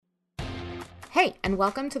Hey, and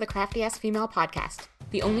welcome to the Crafty Ass Female Podcast,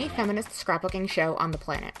 the only feminist scrapbooking show on the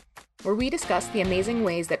planet, where we discuss the amazing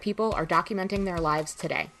ways that people are documenting their lives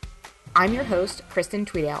today. I'm your host, Kristen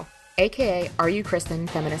Tweedale, aka Are You Kristen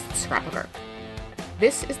Feminist Scrapbooker.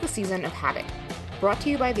 This is the season of Habit, brought to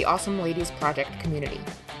you by the Awesome Ladies Project community.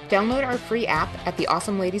 Download our free app at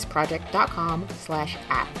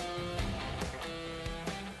theawesomeladiesproject.com/app.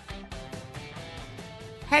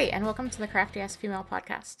 Hey, and welcome to the Crafty Ass Female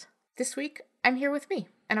Podcast. This week, I'm here with me,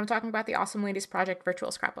 and I'm talking about the Awesome Ladies Project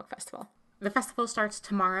Virtual Scrapbook Festival. The festival starts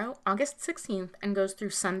tomorrow, August 16th, and goes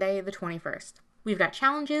through Sunday the 21st. We've got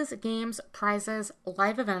challenges, games, prizes,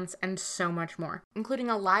 live events, and so much more, including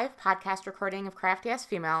a live podcast recording of Crafty Ass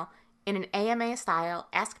Female in an AMA style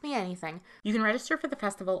Ask Me Anything. You can register for the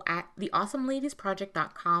festival at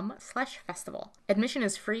theawesomeladiesproject.com/festival. Admission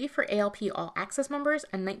is free for ALP All Access members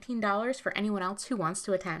and $19 for anyone else who wants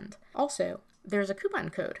to attend. Also, there's a coupon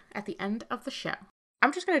code at the end of the show.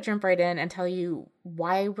 I'm just going to jump right in and tell you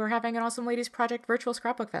why we're having an Awesome Ladies Project Virtual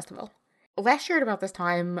Scrapbook Festival. Last year at about this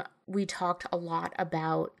time, we talked a lot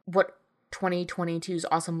about what 2022's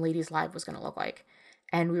Awesome Ladies Live was going to look like.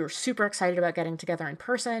 And we were super excited about getting together in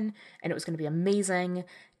person, and it was going to be amazing.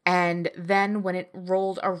 And then when it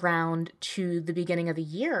rolled around to the beginning of the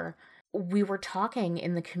year, we were talking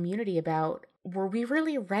in the community about, were we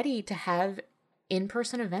really ready to have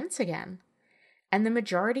in-person events again? And the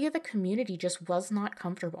majority of the community just was not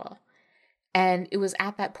comfortable. And it was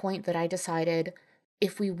at that point that I decided,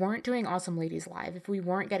 if we weren't doing Awesome Ladies Live, if we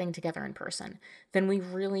weren't getting together in person, then we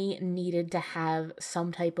really needed to have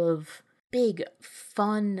some type of big,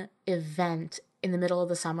 fun event in the middle of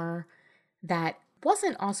the summer that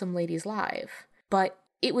wasn't Awesome Ladies Live, but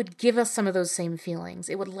it would give us some of those same feelings.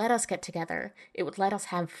 It would let us get together. It would let us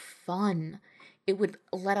have fun. It would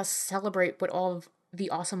let us celebrate what all of the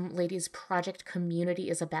Awesome Ladies Project community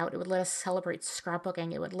is about. It would let us celebrate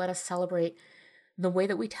scrapbooking. It would let us celebrate the way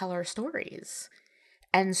that we tell our stories.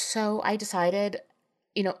 And so I decided,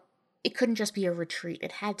 it couldn't just be a retreat.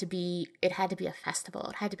 It had to be a festival.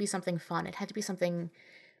 It had to be something fun. It had to be something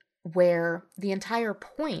where the entire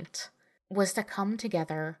point was to come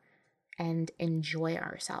together and enjoy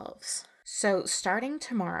ourselves. So starting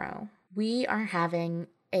tomorrow, we are having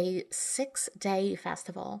a 6-day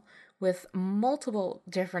festival with multiple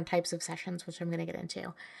different types of sessions, which I'm going to get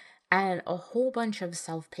into, and a whole bunch of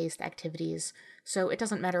self-paced activities. So it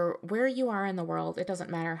doesn't matter where you are in the world. It doesn't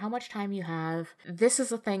matter how much time you have. This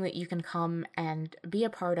is a thing that you can come and be a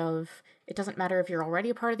part of. It doesn't matter if you're already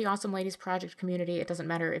a part of the Awesome Ladies Project community. It doesn't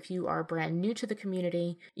matter if you are brand new to the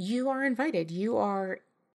community. You are invited. You are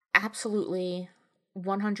absolutely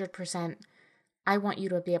 100%. I want you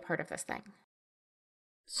to be a part of this thing.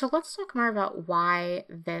 So let's talk more about why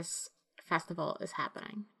this festival is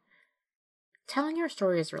happening. Telling your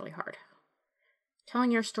story is really hard.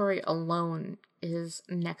 Telling your story alone is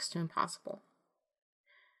next to impossible.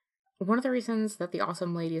 One of the reasons that the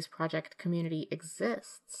Awesome Ladies Project community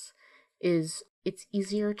exists is it's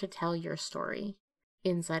easier to tell your story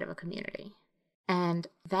inside of a community. And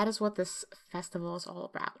that is what this festival is all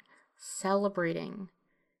about. Celebrating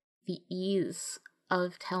the ease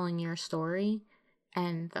of telling your story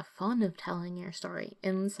and the fun of telling your story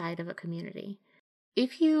inside of a community.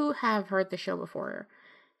 If you have heard the show before,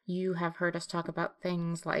 you have heard us talk about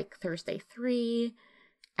things like Thursday 3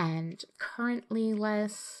 and Currently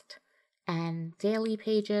List and Daily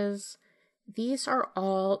Pages. These are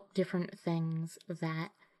all different things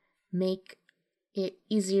that make it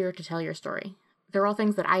easier to tell your story. They're all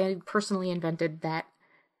things that I personally invented that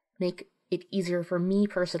make it easier for me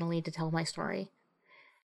personally to tell my story.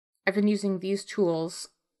 I've been using these tools,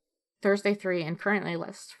 Thursday 3 and Currently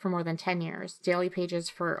List, for more than 10 years, Daily Pages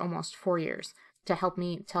for almost 4 years, to help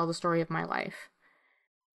me tell the story of my life.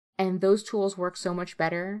 And those tools work so much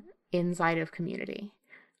better inside of community.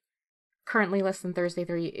 Currently List and Thursday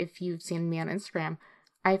 3, if you've seen me on Instagram,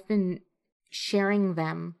 I've been sharing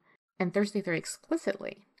them, and Thursday 3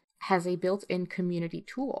 explicitly has a built-in community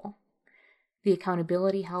tool. The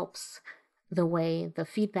accountability helps, the way the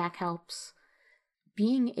feedback helps.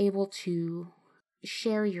 Being able to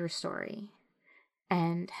share your story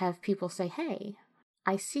and have people say, hey,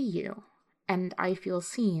 I see you and I feel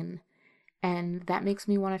seen and that makes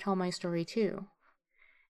me want to tell my story too,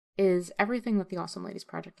 is everything that the Awesome Ladies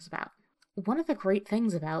Project is about. One of the great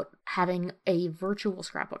things about having a virtual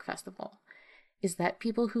scrapbook festival is that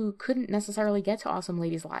people who couldn't necessarily get to Awesome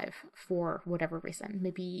Ladies Live for whatever reason,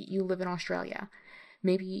 maybe you live in Australia,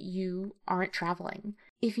 maybe you aren't traveling,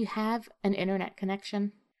 if you have an internet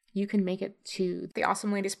connection, you can make it to the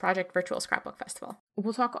Awesome Ladies Project Virtual Scrapbook Festival.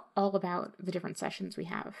 We'll talk all about the different sessions we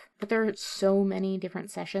have, but there are so many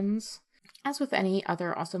different sessions As with any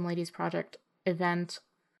other Awesome Ladies Project event,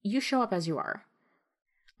 you show up as you are.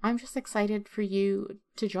 I'm just excited for you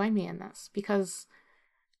to join me in this because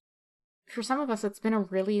for some of us, it's been a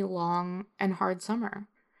really long and hard summer.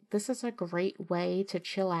 This is a great way to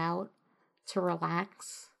chill out, to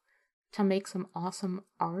relax, to make some awesome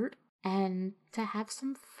art, and to have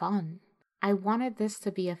some fun. I wanted this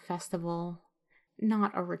to be a festival,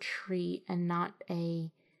 not a retreat and not a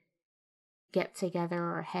get together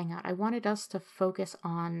or hang out. I wanted us to focus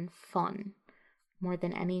on fun more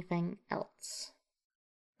than anything else.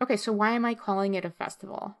 Okay, so why am I calling it a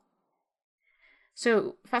festival?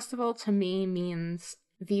 So, festival to me means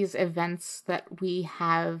these events that we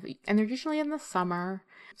have, and they're usually in the summer.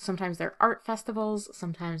 Sometimes they're art festivals,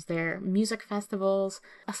 sometimes they're music festivals,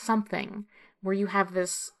 something where you have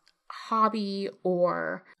this hobby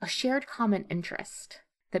or a shared common interest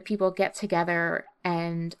that people get together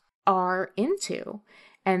and are into.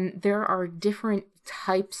 And there are different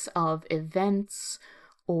types of events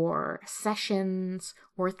or sessions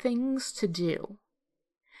or things to do.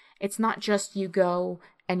 It's not just you go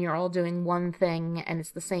and you're all doing one thing and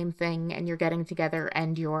it's the same thing and you're getting together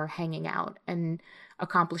and you're hanging out and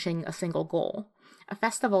accomplishing a single goal. A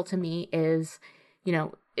festival to me is,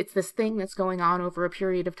 it's this thing that's going on over a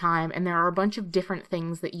period of time and there are a bunch of different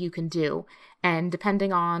things that you can do. And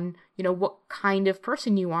depending on, what kind of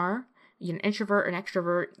person you are, an introvert or an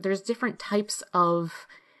extrovert, there's different types of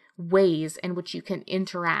ways in which you can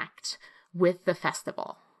interact with the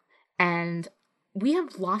festival. And we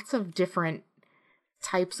have lots of different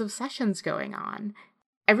types of sessions going on.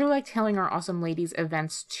 I really like telling our Awesome Ladies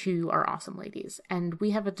events to our Awesome Ladies, and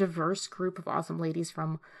we have a diverse group of Awesome Ladies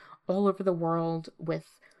from all over the world with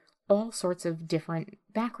all sorts of different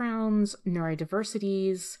backgrounds,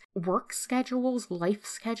 neurodiversities, work schedules, life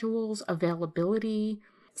schedules, availability,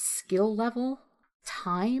 skill level,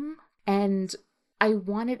 time, and I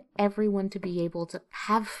wanted everyone to be able to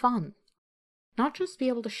have fun. Not just be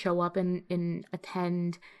able to show up and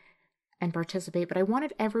attend and participate, but I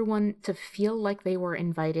wanted everyone to feel like they were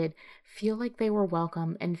invited, feel like they were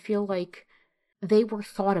welcome, and feel like they were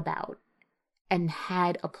thought about and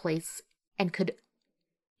had a place and could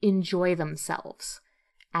enjoy themselves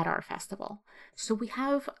at our festival. So we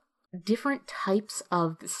have different types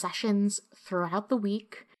of sessions throughout the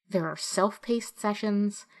week. There are self-paced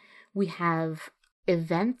sessions. We have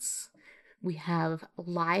events. We have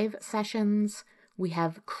live sessions, we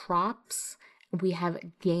have crops, we have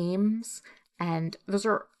games, and those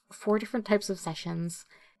are 4 different types of sessions.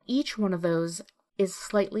 Each one of those is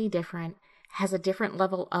slightly different, has a different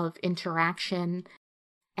level of interaction,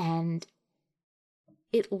 and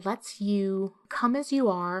it lets you come as you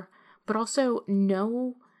are, but also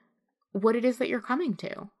know what it is that you're coming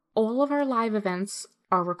to. All of our live events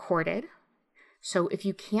are recorded, so if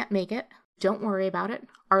you can't make it, don't worry about it.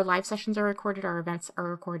 Our live sessions are recorded, our events are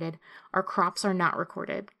recorded, our crops are not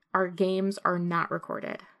recorded, our games are not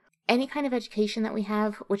recorded. Any kind of education that we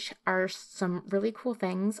have, which are some really cool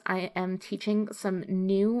things, I am teaching some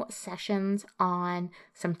new sessions on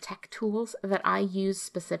some tech tools that I use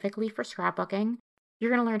specifically for scrapbooking. You're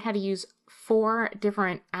going to learn how to use 4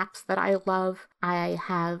 different apps that I love. I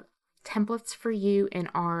have templates for you in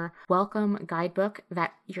our welcome guidebook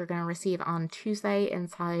that you're going to receive on Tuesday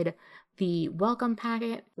inside the welcome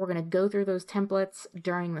packet. We're going to go through those templates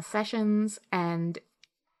during the sessions, and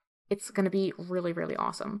it's going to be really, really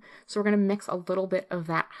awesome. So we're going to mix a little bit of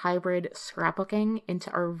that hybrid scrapbooking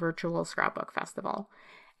into our virtual scrapbook festival.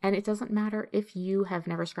 And it doesn't matter if you have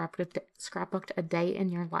never scrapbooked a day in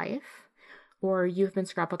your life, or you've been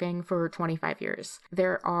scrapbooking for 25 years.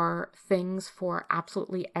 There are things for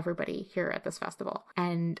absolutely everybody here at this festival,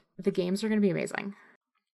 and the games are going to be amazing.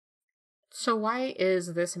 So why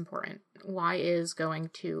is this important? Why is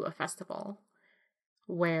going to a festival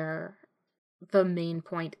where the main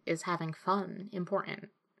point is having fun important?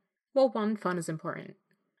 Well, 1, fun is important.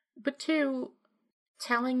 But 2,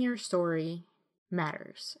 telling your story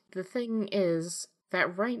matters. The thing is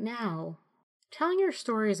that right now, telling your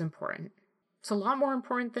story is important. It's a lot more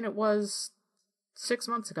important than it was 6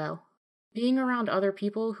 months ago. Being around other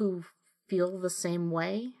people who feel the same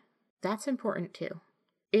way, that's important too.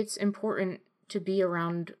 It's important to be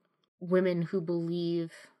around women who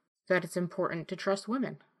believe that it's important to trust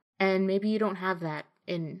women. And maybe you don't have that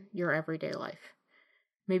in your everyday life.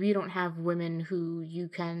 Maybe you don't have women who you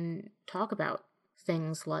can talk about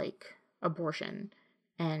things like abortion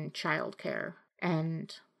and childcare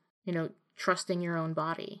and, trusting your own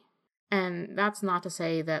body. And that's not to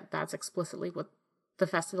say that that's explicitly what the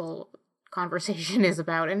festival conversation is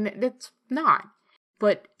about, and it's not.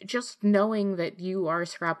 But just knowing that you are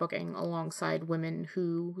scrapbooking alongside women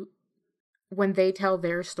who when they tell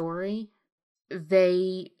their story,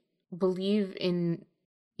 they believe in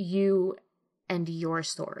you and your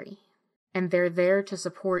story. And they're there to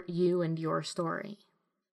support you and your story.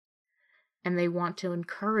 And they want to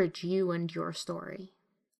encourage you and your story.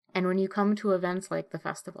 And when you come to events like the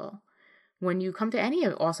festival, when you come to any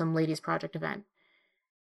Awesome Ladies Project event,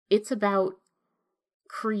 it's about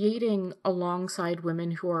creating alongside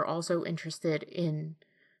women who are also interested in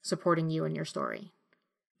supporting you and your story.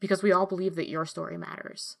 Because we all believe that your story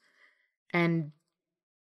matters. And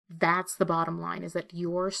that's the bottom line, is that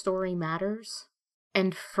your story matters.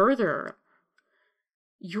 And further,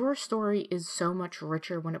 your story is so much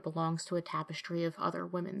richer when it belongs to a tapestry of other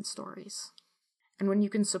women's stories. And when you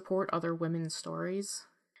can support other women's stories,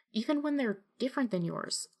 even when they're different than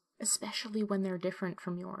yours, especially when they're different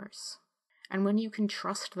from yours, and when you can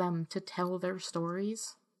trust them to tell their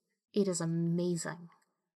stories, it is amazing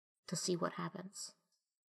to see what happens.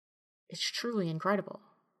 It's truly incredible.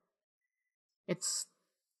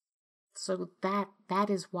 So that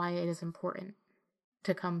is why it is important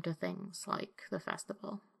to come to things like the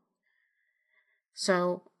festival.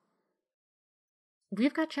 So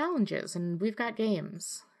we've got challenges, and we've got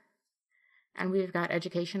games, and we've got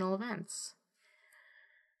educational events.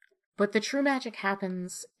 But the true magic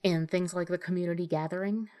happens in things like the community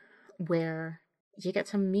gathering, where you get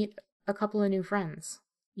to meet a couple of new friends.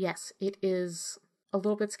 Yes, it is a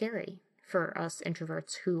little bit scary for us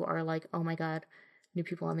introverts who are like, oh my god, new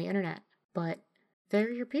people on the internet. But they're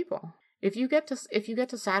your people. If you get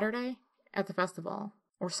to Saturday at the festival,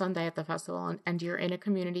 or Sunday at the festival, and you're in a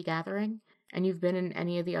community gathering, and you've been in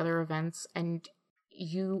any of the other events, and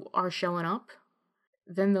you are showing up,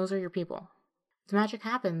 then those are your people. The magic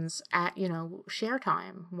happens at, share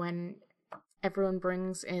time, when everyone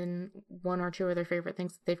brings in one or two of their favorite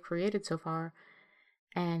things that they've created so far,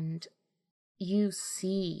 and you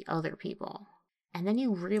see other people. And then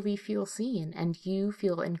you really feel seen, and you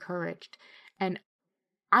feel encouraged. And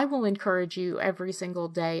I will encourage you every single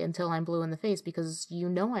day until I'm blue in the face, because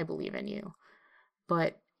I believe in you.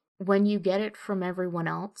 But when you get it from everyone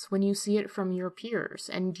else, when you see it from your peers,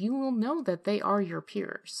 and you will know that they are your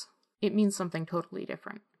peers, it means something totally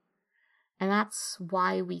different. And that's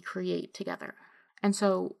why we create together. And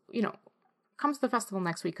so, come to the festival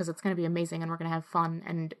next week, because it's going to be amazing, and we're going to have fun,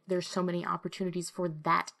 and there's so many opportunities for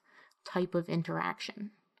that type of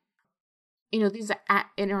interaction. These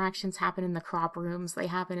interactions happen in the crop rooms, they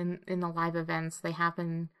happen in the live events, they're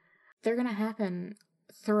going to happen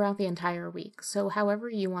throughout the entire week. So however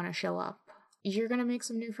you want to show up, you're going to make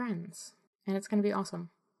some new friends, and it's going to be awesome.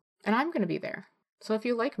 And I'm going to be there. So if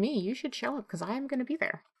you like me, you should show up, because I am going to be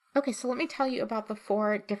there. Okay, so let me tell you about the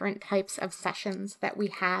 4 different types of sessions that we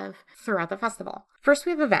have throughout the festival. First,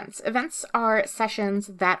 we have events. Events are sessions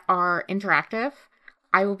that are interactive.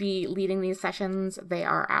 I will be leading these sessions. They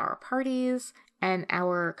are our parties and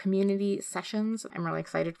our community sessions. I'm really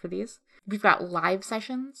excited for these. We've got live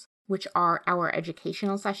sessions, which are our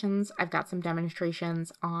educational sessions. I've got some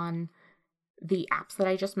demonstrations on the apps that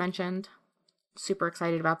I just mentioned. Super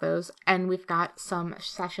excited about those. And we've got some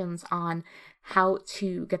sessions on how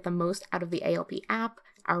to get the most out of the ALP app,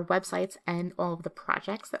 our websites, and all of the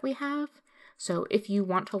projects that we have. So if you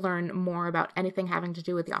want to learn more about anything having to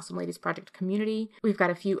do with the Awesome Ladies Project community, we've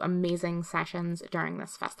got a few amazing sessions during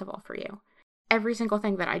this festival for you. Every single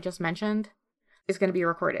thing that I just mentioned is going to be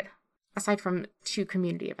recorded, aside from 2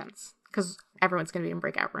 community events, because everyone's going to be in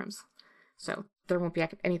breakout rooms. So there won't be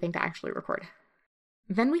anything to actually record.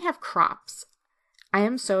 Then we have crops. I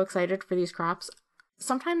am so excited for these crops.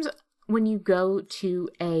 Sometimes when you go to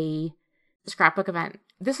a scrapbook event,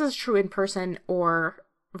 this is true in person or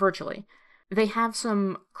virtually, they have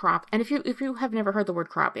some crop. And if you have never heard the word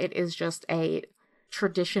crop, it is just a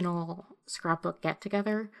traditional scrapbook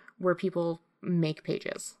get-together where people make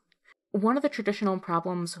pages. One of the traditional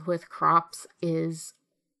problems with crops is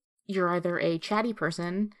you're either a chatty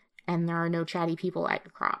person and there are no chatty people at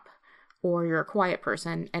your crop, or you're a quiet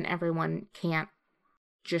person and everyone can't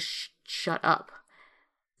just shut up.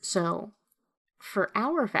 So for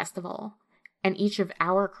our festival and each of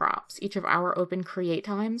our crops, each of our open create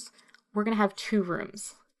times, we're going to have 2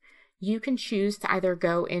 rooms. You can choose to either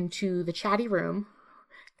go into the chatty room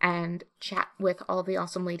and chat with all the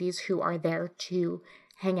awesome ladies who are there to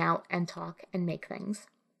hang out and talk and make things.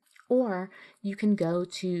 Or you can go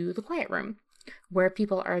to the quiet room, where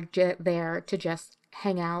people are there to just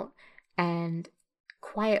hang out and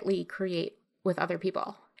quietly create with other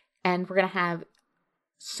people. And we're going to have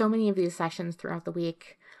so many of these sessions throughout the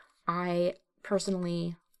week. I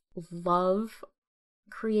personally love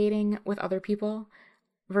creating with other people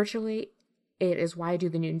virtually. It is why I do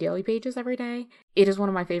the Noon Daily pages every day. It is one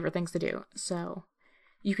of my favorite things to do. So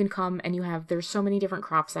you can come and there's so many different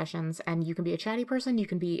crop sessions, and you can be a chatty person, you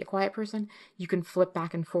can be a quiet person, you can flip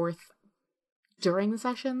back and forth during the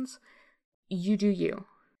sessions. You do you.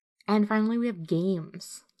 And finally, we have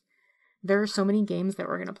games. There are so many games that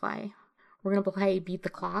we're going to play. We're going to play Beat the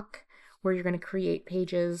Clock, where you're going to create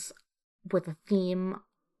pages with a theme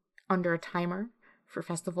under a timer for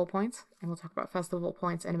festival points. And we'll talk about festival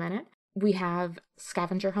points in a minute. We have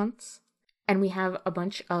scavenger hunts. And we have a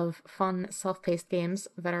bunch of fun self-paced games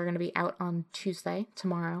that are going to be out on Tuesday,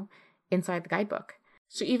 tomorrow, inside the guidebook.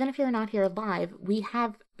 So even if you're not here live, we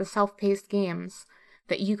have the self-paced games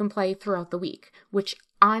that you can play throughout the week, which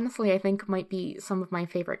honestly I think might be some of my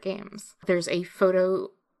favorite games. There's a photo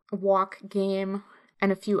walk game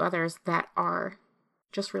and a few others that are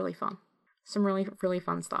just really fun. Some really, really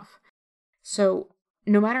fun stuff. So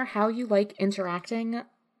no matter how you like interacting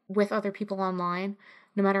with other people online,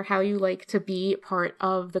 no matter how you like to be part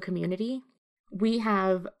of the community, we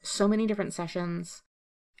have so many different sessions,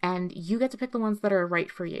 and you get to pick the ones that are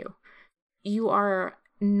right for you. You are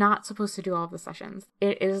not supposed to do all of the sessions.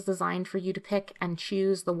 It is designed for you to pick and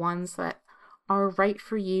choose the ones that are right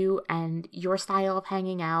for you and your style of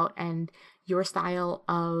hanging out and your style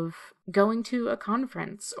of going to a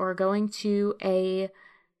conference or going to a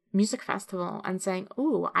music festival and saying,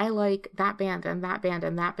 "Ooh, I like that band and that band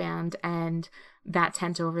and that band and that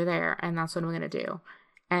tent over there, and that's what I'm going to do."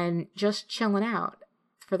 And just chilling out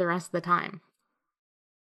for the rest of the time.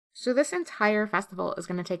 So this entire festival is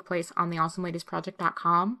going to take place on the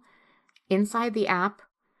awesomeladiesproject.com, inside the app,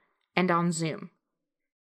 and on Zoom.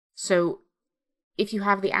 So if you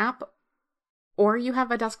have the app, or you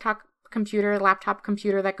have a desktop computer, laptop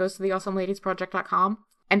computer that goes to the awesomeladiesproject.com,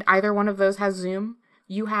 and either one of those has Zoom,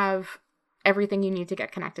 you have everything you need to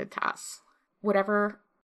get connected to us. Whatever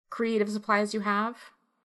creative supplies you have,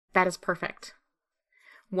 that is perfect.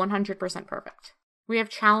 100% perfect. We have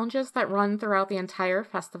challenges that run throughout the entire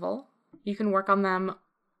festival. You can work on them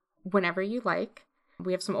whenever you like.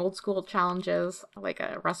 We have some old school challenges, like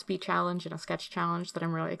a recipe challenge and a sketch challenge that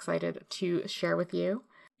I'm really excited to share with you.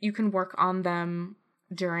 You can work on them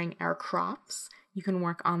during our crops. You can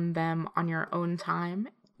work on them on your own time,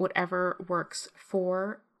 whatever works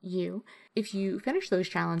for you. If you finish those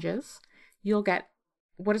challenges, you'll get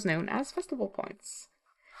what is known as festival points.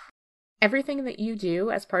 Everything that you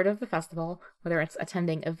do as part of the festival, whether it's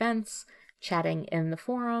attending events, chatting in the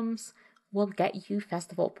forums, will get you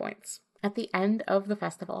festival points. At the end of the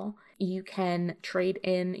festival, you can trade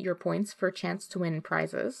in your points for a chance to win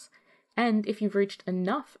prizes. And if you've reached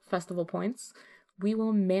enough festival points, we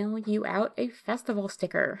will mail you out a festival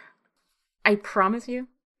sticker. I promise you,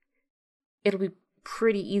 it'll be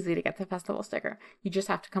pretty easy to get the festival sticker. You just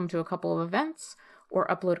have to come to a couple of events or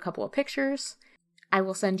upload a couple of pictures. I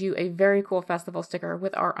will send you a very cool festival sticker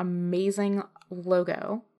with our amazing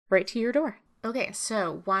logo right to your door. Okay,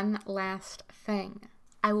 so one last thing.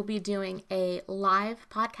 I will be doing a live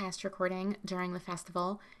podcast recording during the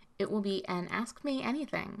festival. It will be an Ask Me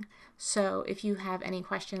Anything. So if you have any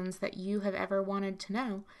questions that you have ever wanted to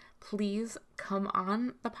know, please come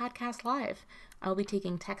on the podcast live. I'll be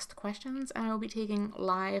taking text questions and I'll be taking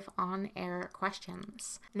live on-air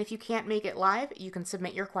questions. And if you can't make it live, you can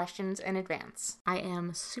submit your questions in advance. I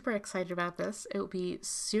am super excited about this. It will be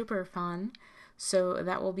super fun. So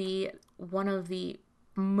that will be one of the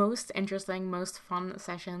most interesting, most fun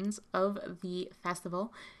sessions of the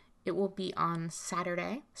festival. It will be on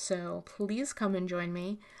Saturday, so please come and join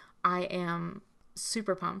me. I am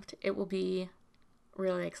super pumped. It will be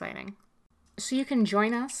really exciting. So you can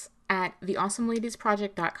join us at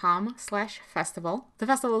theawesomeladiesproject.com/festival. The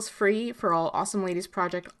festival is free for all Awesome Ladies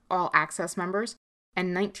Project All Access members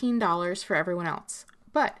and $19 for everyone else.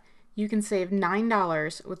 But you can save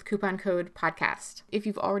 $9 with coupon code podcast. If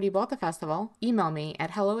you've already bought the festival, email me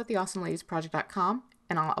at hello@theawesomeladiesproject.com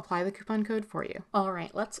and I'll apply the coupon code for you. All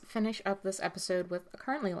right, let's finish up this episode with a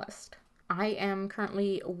currently list. I am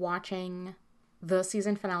currently watching the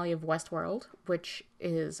season finale of Westworld, which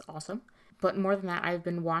is awesome. But more than that, I've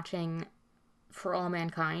been watching For All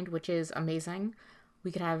Mankind, which is amazing.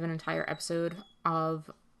 We could have an entire episode of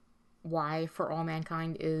why For All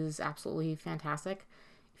Mankind is absolutely fantastic.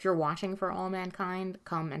 If you're watching For All Mankind,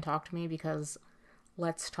 come and talk to me because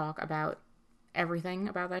let's talk about everything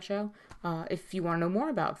about that show. If you want to know more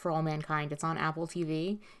about For All Mankind, it's on Apple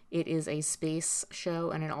TV. It is a space show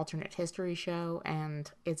and an alternate history show,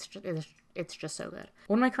 and it's just so good.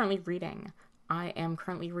 What am I currently reading? I am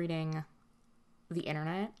currently reading the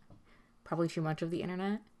internet. Probably too much of the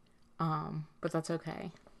internet, but that's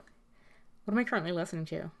okay. What am I currently listening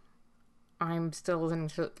to? I'm still listening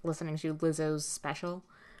to Lizzo's special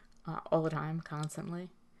all the time, constantly.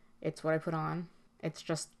 It's what I put on. It's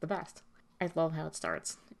just the best. I love how it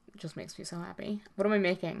starts. It just makes me so happy. What am I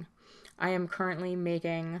making? I am currently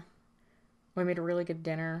making... I made a really good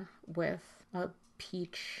dinner with a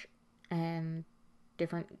peach and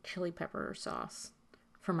different chili pepper sauce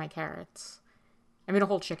for my carrots. I made a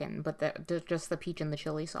whole chicken, but just the peach and the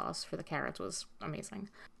chili sauce for the carrots was amazing.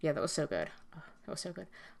 Yeah, that was so good. Oh, that was so good.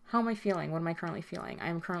 How am I feeling? What am I currently feeling? I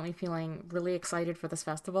am currently feeling really excited for this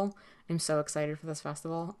festival. I'm so excited for this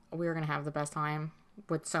festival. We are going to have the best time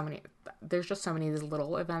with so many... There's just so many of these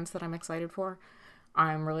little events that I'm excited for.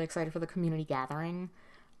 I'm really excited for the community gathering.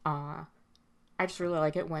 I just really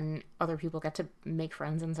like it when other people get to make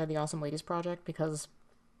friends inside the Awesome Ladies Project, because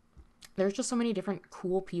there's just so many different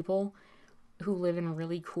cool people who live in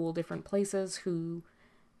really cool different places who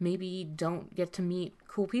maybe don't get to meet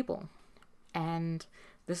cool people. And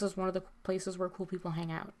this is one of the places where cool people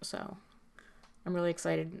hang out. So I'm really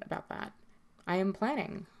excited about that. I am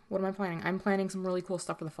planning. What am I planning? I'm planning some really cool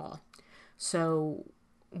stuff for the fall. So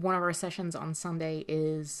one of our sessions on Sunday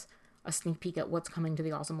is a sneak peek at what's coming to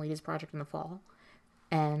the Awesome Ladies Project in the fall.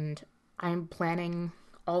 And I'm planning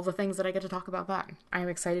all the things that I get to talk about then. I'm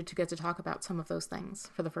excited to get to talk about some of those things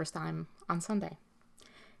for the first time on Sunday.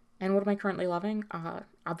 And what am I currently loving?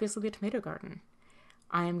 Obviously the tomato garden.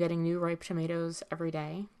 I am getting new ripe tomatoes every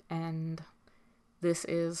day, and this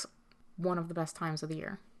is one of the best times of the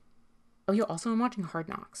year. Oh yeah, also I'm watching Hard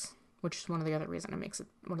Knocks, which is one of the other reasons it makes it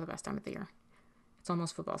one of the best time of the year. It's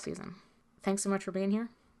almost football season. Thanks so much for being here.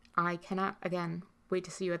 I cannot, again, wait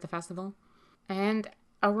to see you at the festival. And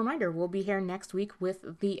a reminder, we'll be here next week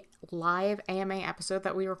with the live AMA episode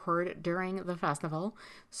that we record during the festival.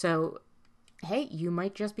 So, hey, you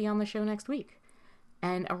might just be on the show next week.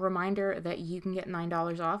 And a reminder that you can get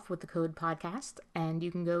 $9 off with the code podcast, and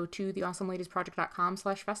you can go to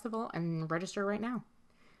theawesomeladiesproject.com/festival and register right now.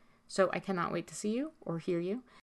 So I cannot wait to see you or hear you.